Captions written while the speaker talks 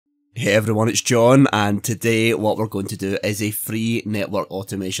Hey everyone, it's John, and today what we're going to do is a free network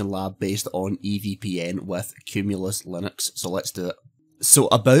automation lab based on EVPN with Cumulus Linux. So let's do it. So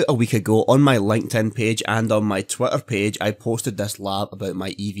about a week ago on my LinkedIn page and on my Twitter page, I posted this lab about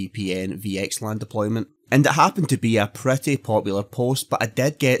my EVPN-VXLAN deployment. And it happened to be a pretty popular post, but I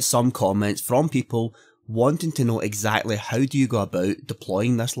did get some comments from people wanting to know exactly how do you go about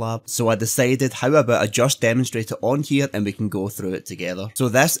deploying this lab. So I decided, how about I just demonstrate it on here and we can go through it together. So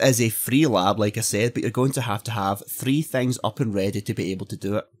this is a free lab, like I said, but you're going to have 3 things up and ready to be able to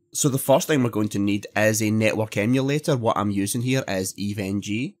do it. So the first thing we're going to need is a network emulator. What I'm using here is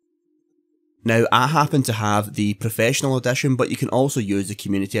EVNG. Now, I happen to have the professional edition, but you can also use the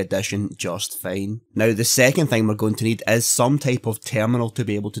community edition just fine. Now, the second thing we're going to need is some type of terminal to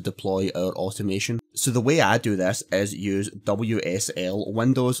be able to deploy our automation. So the way I do this is use WSL,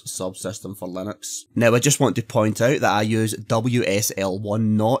 Windows Subsystem for Linux. Now, I just want to point out that I use WSL1,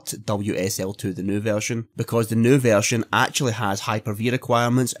 not WSL2, the new version, because the new version actually has Hyper-V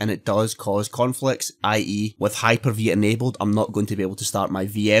requirements and it does cause conflicts, i.e. with Hyper-V enabled, I'm not going to be able to start my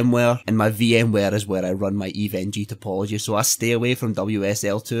VMware, and my VMware is where I run my EVNG topology, so I stay away from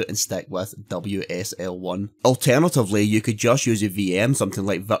WSL2 and stick with WSL1. Alternatively, you could just use a VM, something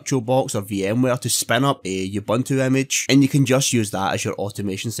like VirtualBox or VMware, to spin up a Ubuntu image, and you can just use that as your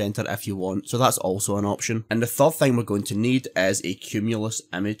automation center if you want, so that's also an option. And the third thing we're going to need is a Cumulus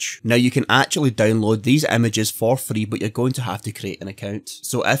image. Now, you can actually download these images for free, but you're going to have to create an account.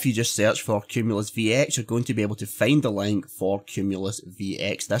 So if you just search for Cumulus VX, you're going to be able to find the link for Cumulus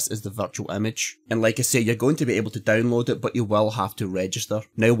VX. This is the virtual image. And like I say, you're going to be able to download it, but you will have to register.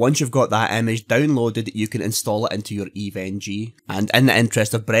 Now, once you've got that image downloaded, you can install it into your EVNG. And in the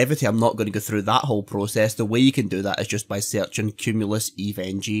interest of brevity, I'm not going to go through that whole process. The way you can do that is just by searching Cumulus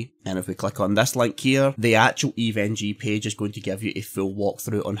EVNG. And if we click on this link here, the actual EVNG page is going to give you a full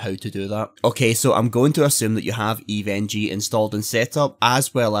walkthrough on how to do that. Okay, so I'm going to assume that you have EVNG installed and set up,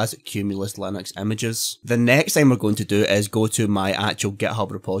 as well as Cumulus Linux images. The next thing we're going to do is go to my actual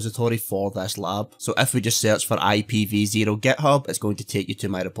GitHub repository for this lab. So if we just search for IPvZero GitHub, it's going to take you to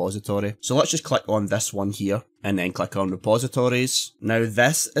my repository. So let's just click on this one here, and then click on repositories. Now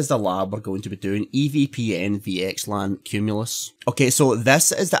this is the lab we're going to be doing, EVPN-VXLAN Cumulus. Okay, so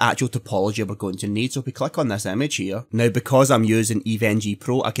this is the actual topology we're going to need. So if we click on this image here, now because I'm using EVNG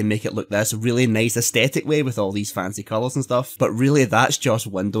Pro, I can make it look this really nice aesthetic way with all these fancy colours and stuff, but really that's just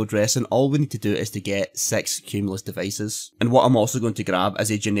window dressing. All we need to do is to get 6 Cumulus devices. And what I'm also going to grab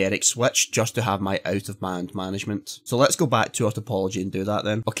is a generic switch just to have my out-of-band management. So let's go back to our topology and do that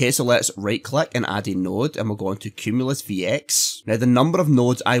then. Okay, so let's right click and add a node, and we'll go to Cumulus VX. Now the number of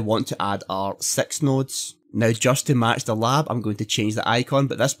nodes I want to add are 6 nodes. Now just to match the lab, I'm going to change the icon,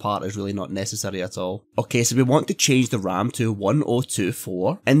 but this part is really not necessary at all. Okay, so we want to change the RAM to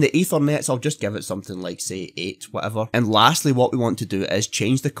 1024. In the Ethernets, I'll just give it something like, say, 8, whatever. And lastly, what we want to do is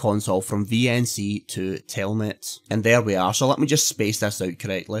change the console from VNC to Telnet. And there we are, so let me just space this out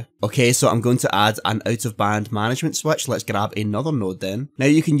correctly. Okay, so I'm going to add an out-of-band management switch. Let's grab another node then. Now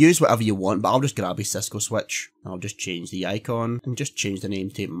you can use whatever you want, but I'll just grab a Cisco switch. I'll just change the icon and just change the name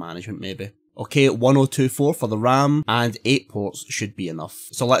to management maybe. Okay, 1024 for the RAM, and 8 ports should be enough.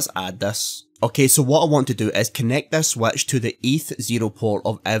 So let's add this. Okay, so what I want to do is connect this switch to the ETH0 port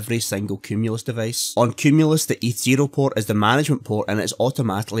of every single Cumulus device. On Cumulus, the ETH0 port is the management port and it's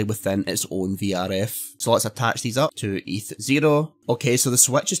automatically within its own VRF. So let's attach these up to ETH0. Okay, so the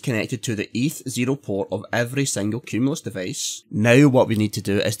switch is connected to the ETH0 port of every single Cumulus device. Now what we need to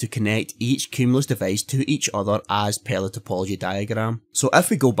do is to connect each Cumulus device to each other as per the topology diagram. So if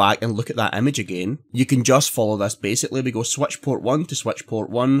we go back and look at that image again, you can just follow this basically. We go switch port 1 to switch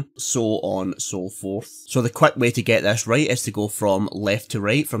port 1, so on, so forth. So the quick way to get this right is to go from left to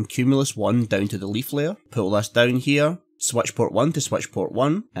right, from Cumulus 1 down to the leaf layer. Pull this down here. Switch port 1 to switch port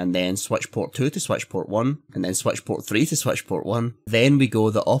 1, and then switch port 2 to switch port 1, and then switch port 3 to switch port 1. Then we go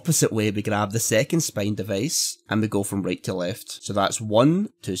the opposite way, we grab the second spine device, and we go from right to left. So that's 1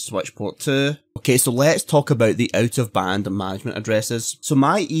 to switch port 2. Okay, so let's talk about the out-of-band management addresses. So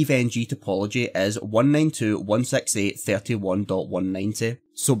my EVNG topology is 192.168.31.190.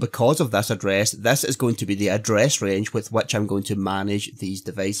 So because of this address, this is going to be the address range with which I'm going to manage these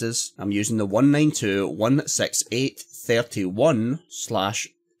devices. I'm using the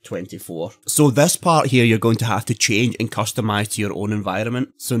 192.168.31/24. So this part here you're going to have to change and customize to your own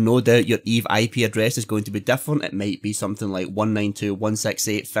environment. So no doubt your Eve IP address is going to be different. It might be something like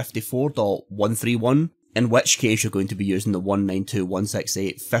 192.168.54.131.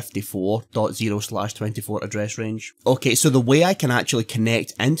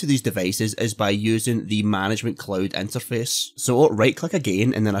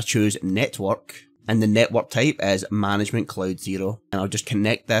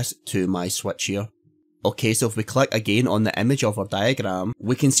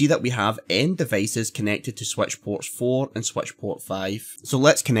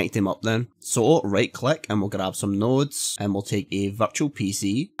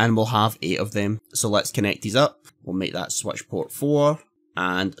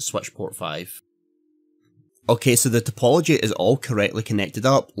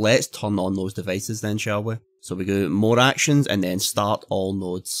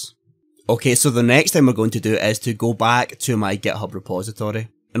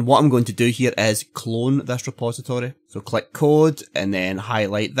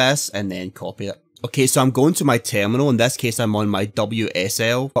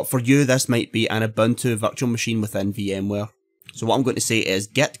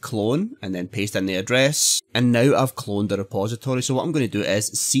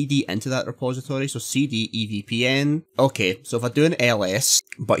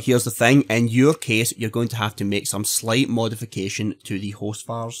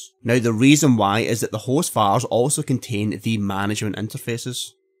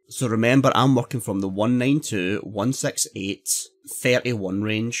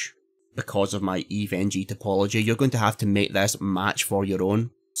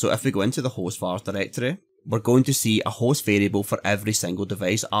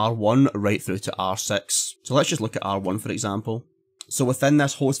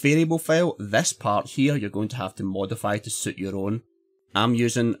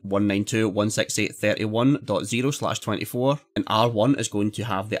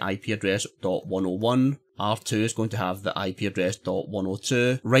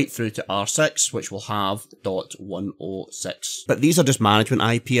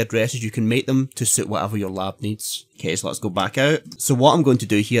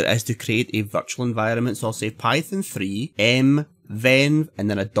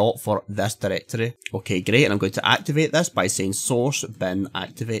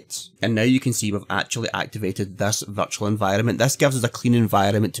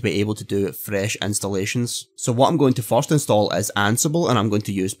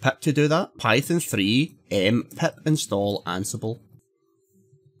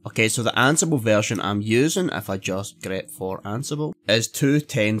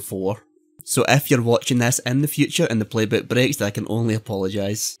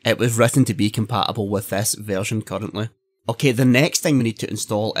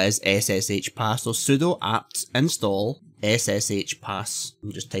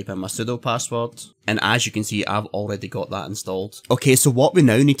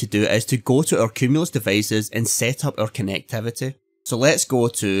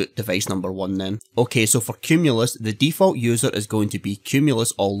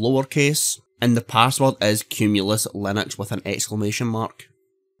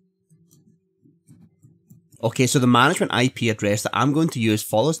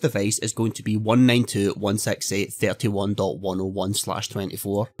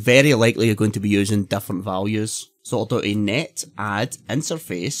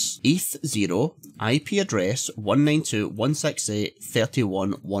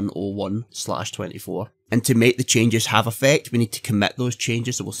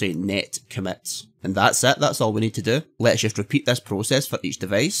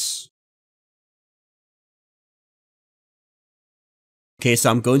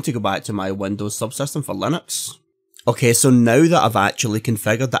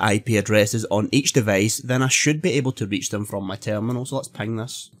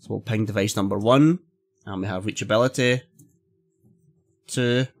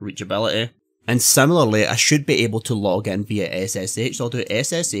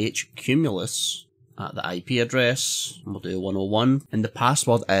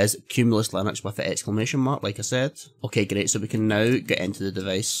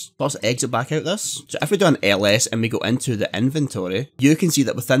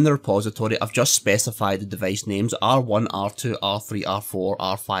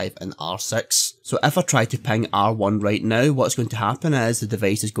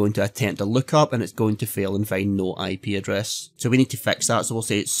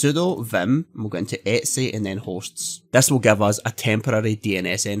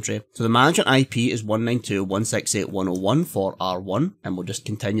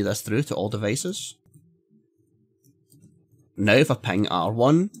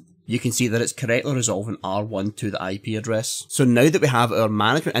 you can see that it's correctly resolving R1 to the IP address. So now that we have our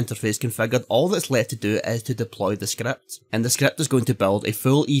management interface configured, all that's left to do is to deploy the script. And the script is going to build a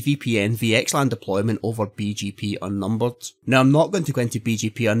full EVPN-VXLAN deployment over BGP Unnumbered. Now I'm not going to go into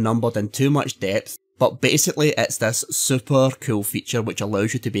BGP Unnumbered in too much depth, but basically it's this super cool feature which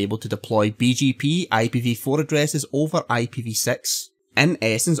allows you to be able to deploy BGP IPv4 addresses over IPv6. In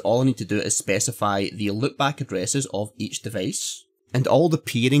essence, all I need to do is specify the loopback addresses of each device. And all the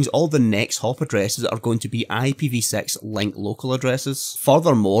peerings, all the next hop addresses are going to be IPv6 link local addresses.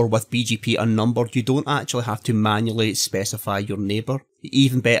 Furthermore, with BGP Unnumbered, you don't actually have to manually specify your neighbour.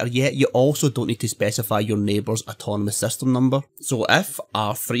 Even better yet, you also don't need to specify your neighbour's autonomous system number. So if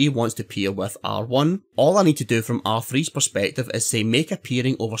R3 wants to peer with R1, all I need to do from R3's perspective is say make a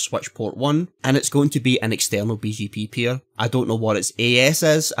peering over switch port 1, and it's going to be an external BGP peer. I don't know what its AS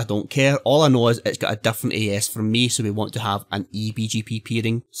is, I don't care. All I know is it's got a different AS from me, so we want to have an eBGP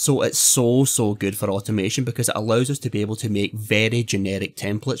peering. So it's so good for automation because it allows us to be able to make very generic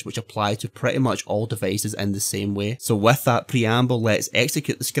templates which apply to pretty much all devices in the same way. So with that preamble, let's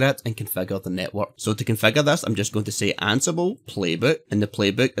execute the script and configure the network. So to configure this, I'm just going to say Ansible playbook, and the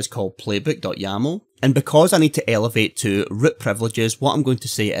playbook is called playbook.yaml. And because I need to elevate to root privileges, what I'm going to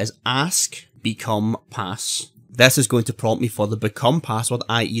say is ask become pass. This is going to prompt me for the become password,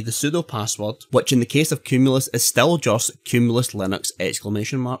 i.e. the sudo password, which in the case of Cumulus is still just Cumulus Linux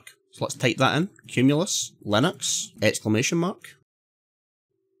exclamation mark. So let's type that in, Cumulus Linux exclamation mark.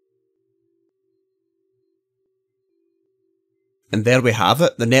 And there we have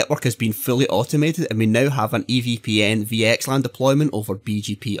it, the network has been fully automated and we now have an EVPN-VXLAN deployment over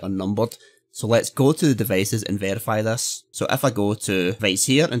BGP Unnumbered. So let's go to the devices and verify this. So if I go to device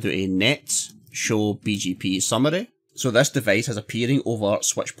here and do a net show BGP summary. So this device has a peering over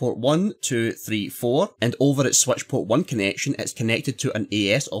switch port 1, 2, 3, 4, and over its switch port 1 connection, it's connected to an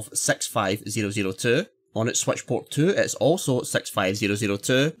AS of 65002. On its switch port 2, it's also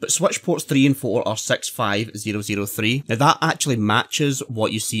 65002, but switch ports 3 and 4 are 65003. Now that actually matches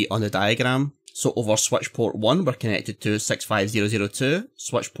what you see on the diagram. So over switch port 1, we're connected to 65002,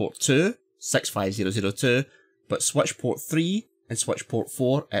 switch port 2, 65002, but switch port 3 and switch port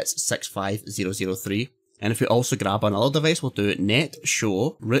 4, it's 65003. And if we also grab another device, we'll do net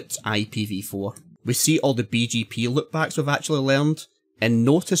show root IPv4. We see all the BGP loopbacks we've actually learned, and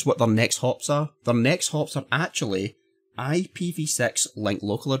notice what their next hops are. Their next hops are actually IPv6 link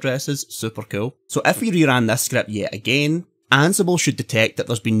local addresses. Super cool. So if we rerun this script yet again, Ansible should detect that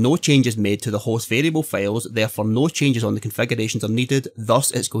there's been no changes made to the host variable files, therefore no changes on the configurations are needed,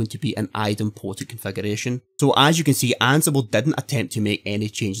 thus it's going to be an idempotent configuration. So as you can see, Ansible didn't attempt to make any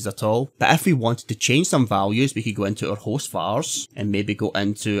changes at all, but if we wanted to change some values, we could go into our host vars and maybe go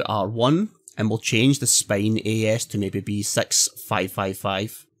into R1, and we'll change the spine AS to maybe be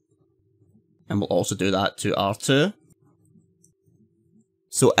 6555. And we'll also do that to R2.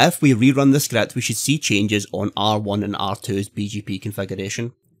 So if we rerun the script, we should see changes on R1 and R2's BGP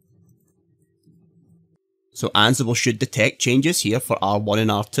configuration. So Ansible should detect changes here for R1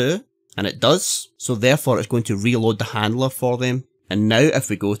 and R2, and it does. So therefore it's going to reload the handler for them. And now if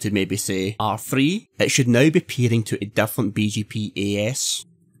we go to maybe say R3, it should now be peering to a different BGP AS.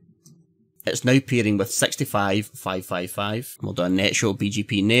 It's now peering with 65555. We'll do a net show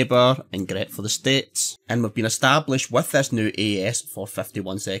BGP neighbour and get for the states. And we've been established with this new AS for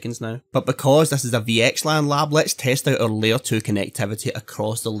 51 seconds now. But because this is a VXLAN lab, let's test out our layer 2 connectivity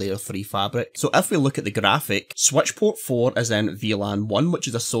across the layer 3 fabric. So if we look at the graphic, switch port 4 is in VLAN 1, which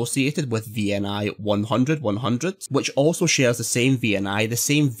is associated with VNI 100, which also shares the same VNI, the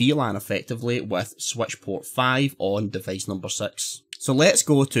same VLAN effectively, with switch port 5 on device number 6. So let's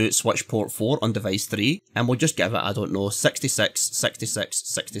go to switch port 4 on device 3, and we'll just give it, I don't know,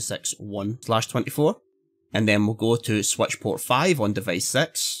 66.66.66.1/24. And then we'll go to switch port 5 on device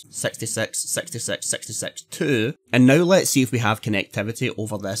 6, 66.66.66.2. And now let's see if we have connectivity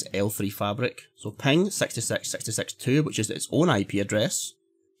over this L3 fabric. So ping 66.66.2, which is its own IP address,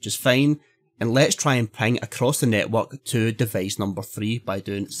 which is fine. And let's try and ping across the network to device number 3 by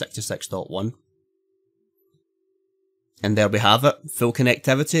doing 66.1. And there we have it, full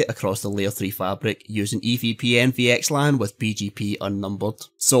connectivity across the layer 3 fabric using EVPN-VXLAN with BGP Unnumbered.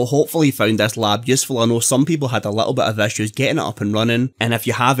 So hopefully you found this lab useful. I know some people had a little bit of issues getting it up and running, and if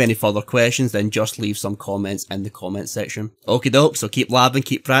you have any further questions then just leave some comments in the comment section. Okie doke, so keep labbing,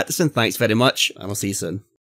 keep practicing, thanks very much, and I'll see you soon.